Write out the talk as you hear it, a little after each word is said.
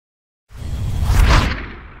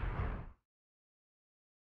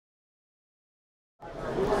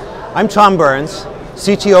I'm Tom Burns,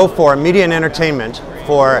 CTO for Media and Entertainment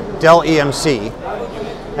for Dell EMC,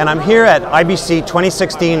 and I'm here at IBC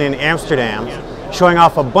 2016 in Amsterdam showing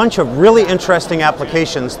off a bunch of really interesting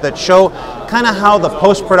applications that show kind of how the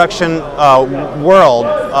post-production world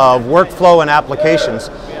of workflow and applications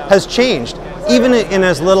has changed, even in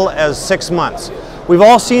as little as 6 months. We've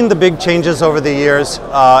all seen the big changes over the years.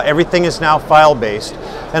 Everything is now file-based.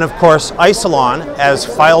 And of course, Isilon, as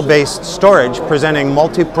file-based storage, presenting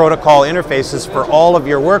multi-protocol interfaces for all of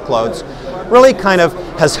your workloads, really kind of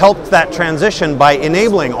has helped that transition by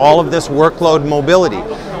enabling all of this workload mobility.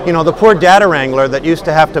 You know, the poor data wrangler that used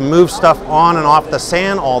to have to move stuff on and off the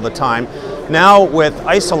SAN all the time, now with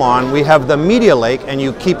Isilon, we have the media lake, and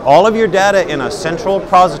you keep all of your data in a central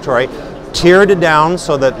repository, tiered down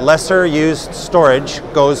so that lesser used storage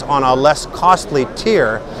goes on a less costly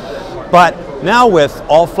tier. But now with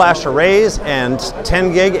all flash arrays and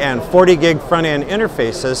 10 gig and 40 gig front end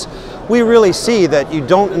interfaces, we really see that you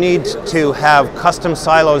don't need to have custom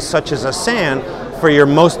silos such as a SAN for your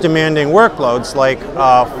most demanding workloads like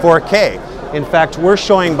 4K. In fact, we're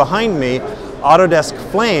showing behind me Autodesk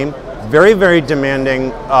Flame, very, very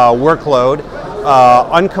demanding workload,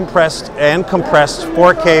 uncompressed and compressed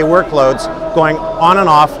 4K workloads going on and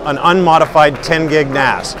off an unmodified 10 gig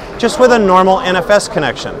NAS, just with a normal NFS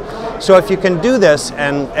connection. So if you can do this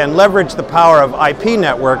and leverage the power of IP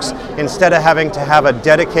networks instead of having to have a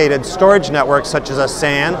dedicated storage network such as a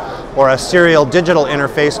SAN or a serial digital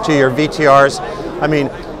interface to your VTRs, I mean,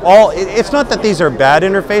 it's not that these are bad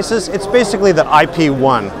interfaces, it's basically that IP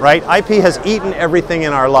won, right? IP has eaten everything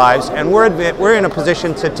in our lives, and we're in a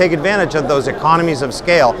position to take advantage of those economies of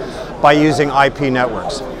scale by using IP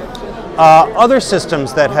networks. Other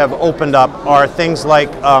systems that have opened up are things like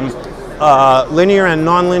linear and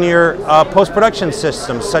nonlinear post-production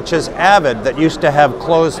systems, such as Avid, that used to have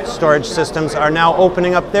closed storage systems, are now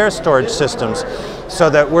opening up their storage systems, so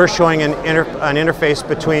that we're showing an interface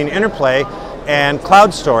between Interplay and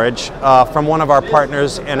cloud storage from one of our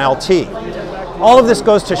partners, NLT. All of this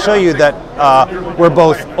goes to show you that we're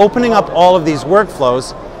both opening up all of these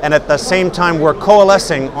workflows, and at the same time we're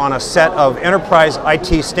coalescing on a set of enterprise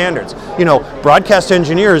IT standards. You know, broadcast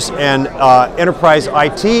engineers and enterprise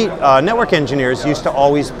IT network engineers used to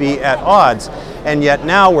always be at odds, and yet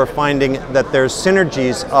now we're finding that there's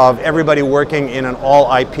synergies of everybody working in an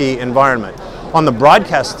all IP environment. On the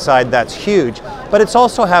broadcast side, that's huge, but it's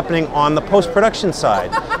also happening on the post-production side.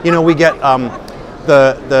 You know, we get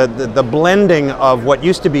the blending of what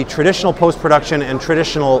used to be traditional post-production and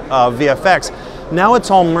traditional VFX. Now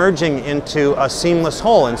it's all merging into a seamless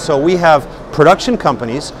whole, and so we have production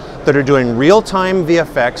companies that are doing real-time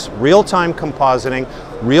VFX, real-time compositing,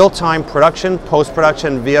 real-time production,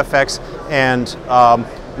 post-production VFX, and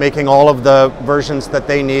making all of the versions that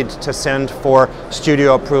they need to send for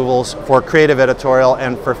studio approvals, for creative editorial,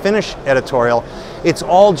 and for finish editorial. It's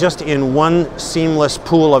all just in one seamless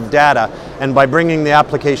pool of data, and by bringing the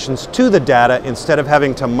applications to the data instead of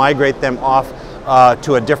having to migrate them off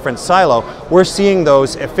to a different silo, we're seeing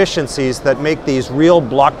those efficiencies that make these real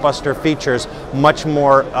blockbuster features much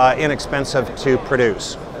more inexpensive to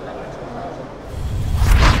produce.